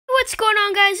What's going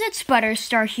on, guys? It's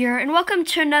Butterstar here, and welcome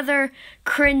to another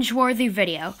cringe-worthy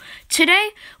video.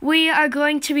 Today, we are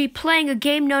going to be playing a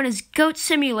game known as Goat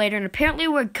Simulator, and apparently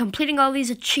we're completing all these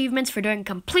achievements for doing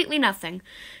completely nothing.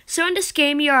 So in this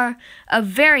game, you are a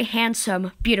very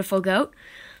handsome, beautiful goat,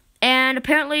 and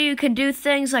apparently you can do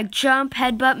things like jump,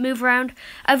 headbutt, move around.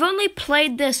 I've only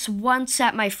played this once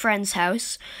at my friend's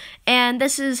house, and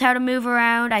this is how to move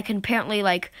around. I can apparently,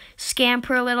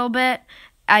 scamper a little bit.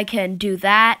 I can do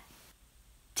that.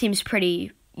 Seems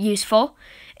pretty useful.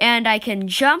 And I can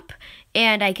jump,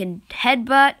 and I can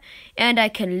headbutt, and I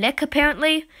can lick,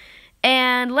 apparently.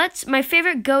 And my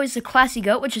favorite goat is the classy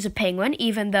goat, which is a penguin,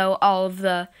 even though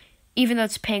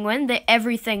it's a penguin,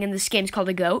 everything in this game is called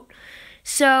a goat.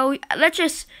 So let's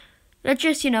just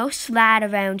slide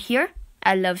around here.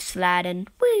 I love sliding.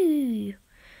 Woo!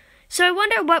 So I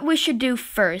wonder what we should do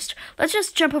first. Let's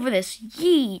just jump over this.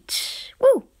 Yeet!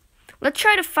 Woo! Let's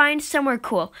try to find somewhere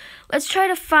cool. Let's try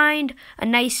to find a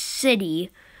nice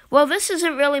city. Well, this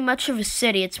isn't really much of a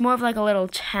city. It's more of like a little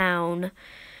town.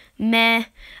 Meh.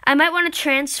 I might want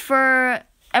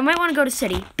to go to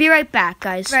city. Be right back,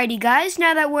 guys. Alrighty, guys.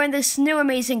 Now that we're in this new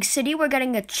amazing city, we're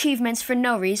getting achievements for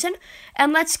no reason.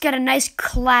 And let's get a nice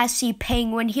classy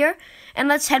penguin here. And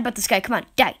let's headbutt this guy. Come on.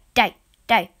 Die. Die.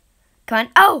 Die. Come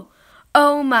on.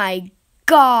 Oh my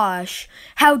gosh,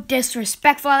 how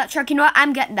disrespectful of that truck. You know what?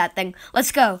 I'm getting that thing.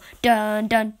 Let's go. Dun,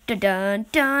 dun, dun, dun,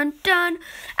 dun, dun.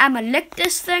 I'ma lick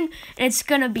this thing, and it's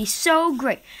gonna be so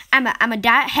great. I'ma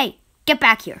die. Hey, get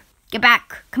back here. Get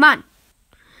back. Come on.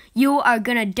 You are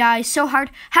gonna die so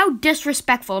hard. How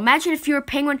disrespectful. Imagine if you were a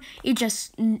penguin,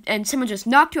 and someone just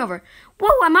knocked you over. Whoa,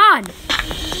 I'm on.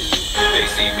 They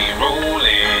see me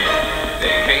rolling,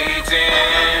 they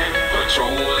hating,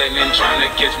 patrolling and trying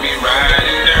to catch me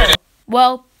riding dirty.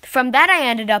 Well, from that I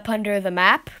ended up under the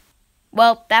map.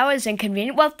 Well, that was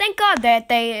inconvenient. Well, thank God that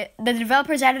the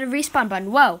developers added a respawn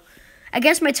button. Whoa. I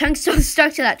guess my tongue's still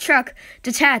stuck to that truck.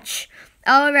 Detach.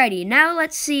 Alrighty, now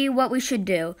let's see what we should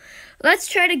do. Let's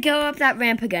try to go up that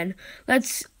ramp again.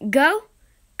 Let's go.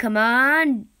 Come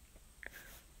on.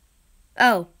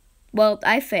 Oh, well,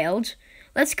 I failed.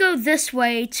 Let's go this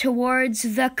way towards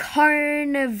the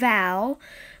carnival.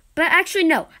 But actually,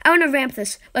 no. I want to ramp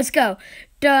this. Let's go.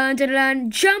 Dun, dun, dun,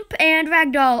 jump and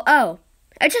ragdoll. Oh,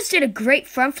 I just did a great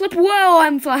front flip. Whoa,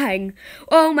 I'm flying.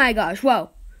 Oh my gosh, whoa.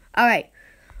 All right,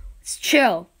 let's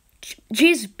chill.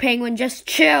 Jeez, penguin, just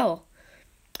chill.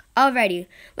 Alrighty,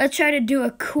 let's try to do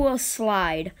a cool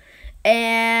slide.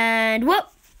 And whoa,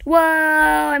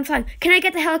 I'm flying. Can I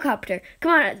get the helicopter?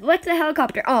 Come on, lick the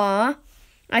helicopter. Aw,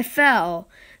 I fell.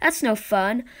 That's no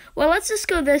fun. Well, let's just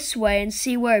go this way and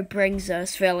see where it brings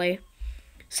us, really.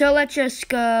 So let's just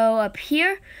go up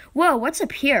here. Whoa, what's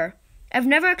up here? I've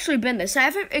never actually been this. I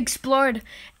haven't explored,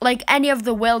 any of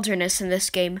the wilderness in this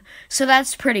game. So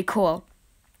that's pretty cool.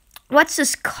 What's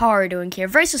this car doing here?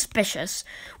 Very suspicious.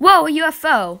 Whoa, a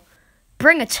UFO.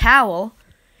 Bring a towel.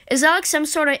 Is that some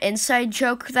sort of inside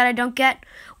joke that I don't get?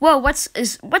 Whoa, what's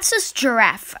this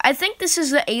giraffe? I think this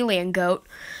is the alien goat.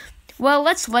 Well,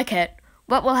 let's lick it.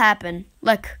 What will happen?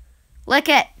 Lick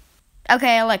it.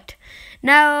 Okay, I licked.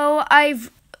 Now,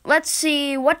 let's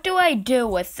see, what do I do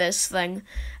with this thing?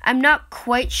 I'm not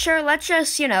quite sure. Let's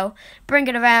just, bring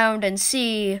it around and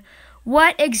see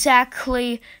what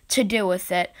exactly to do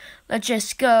with it. Let's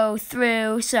just go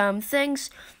through some things.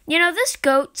 This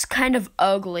goat's kind of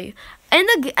ugly. In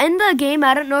the game,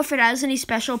 I don't know if it has any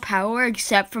special power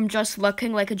except from just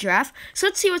looking like a giraffe. So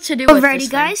let's see what to do with this thing. Alrighty,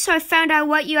 guys, so I found out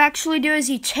what you actually do is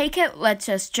you take it. Let's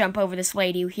just jump over this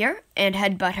lady here and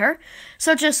headbutt her.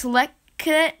 So just lick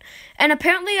it, and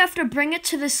apparently you have to bring it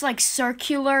to this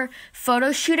circular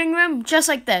photo shooting room, just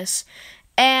like this.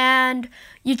 And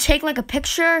you take a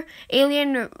picture,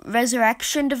 alien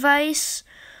resurrection device.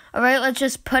 Alright, let's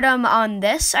just put them on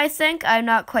this, I think. I'm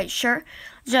not quite sure.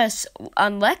 Just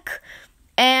unlick.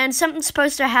 And something's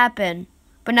supposed to happen,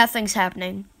 but nothing's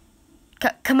happening.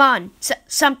 Come on,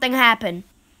 something happen.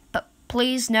 But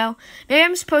please, no. Maybe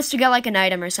I'm supposed to get an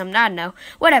item or something. I don't know.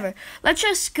 Whatever. Let's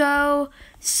just go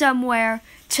somewhere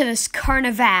to this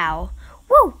carnival.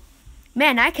 Woo!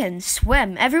 Man, I can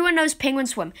swim. Everyone knows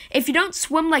penguins swim. If you don't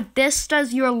swim like this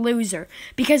does, you're a loser.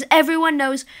 Because everyone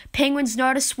knows penguins know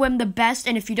how to swim the best,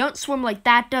 and if you don't swim like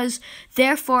that does,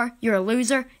 therefore, you're a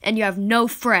loser, and you have no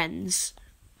friends.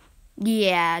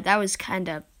 Yeah, that was kind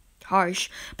of harsh.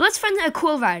 But let's find a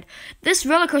cool ride. This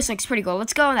roller coaster looks pretty cool.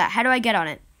 Let's go on that. How do I get on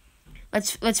it?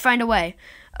 Let's find a way.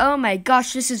 Oh my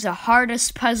gosh, this is the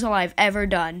hardest puzzle I've ever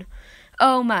done.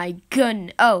 Oh my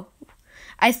goodness. Oh,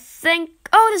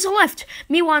 there's a lift.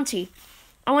 Me wanty.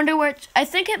 I wonder where I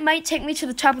think it might take me to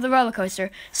the top of the roller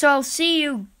coaster. So I'll see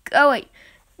you. Oh, wait.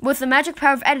 with the magic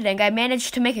power of editing, I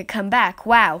managed to make it come back.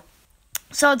 Wow.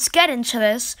 So let's get into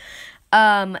this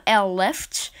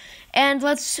lift, and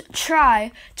let's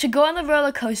try to go on the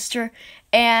roller coaster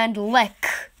and lick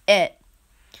it.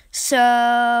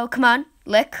 So, come on,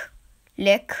 lick,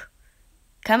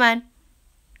 come on.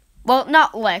 Well,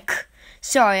 not lick.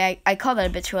 Sorry, I called that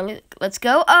a bit too early. Let's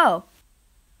go. Oh,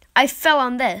 I fell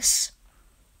on this.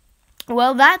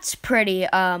 Well, that's pretty,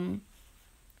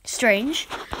 strange.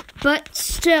 But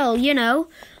still, you know,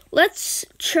 let's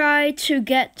try to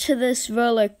get to this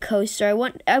roller coaster.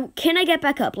 Can I get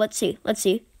back up? Let's see.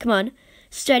 Come on.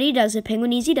 Steady does it.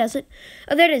 Penguin Easy does it.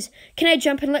 Oh, there it is. Can I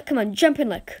jump and lick? Come on, jump and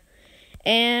lick.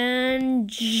 And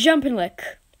jump and lick.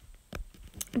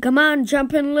 Come on,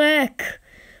 jump and lick.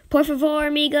 Por favor,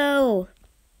 amigo.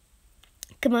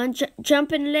 Come on,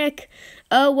 jump and lick.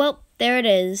 Oh, well, there it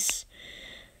is.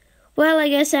 Well, I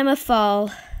guess I'm a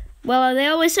fall. Well, they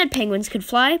always said penguins could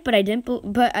fly, but I didn't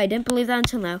believe that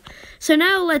until now. So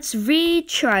now let's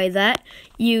retry that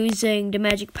using the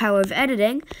magic power of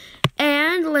editing.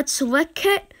 And let's lick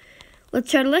it.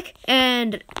 Let's try to lick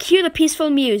and cue the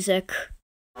peaceful music.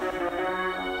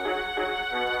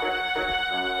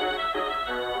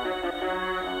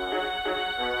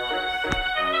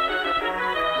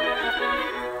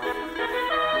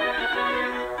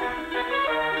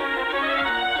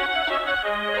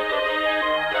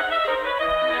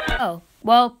 Oh,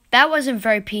 well, that wasn't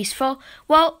very peaceful.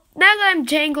 Well, now that I'm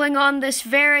dangling on this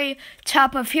very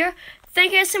top of here,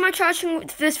 thank you guys so much for watching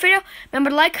this video. Remember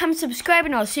to like, comment, subscribe,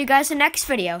 and I'll see you guys in the next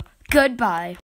video. Goodbye.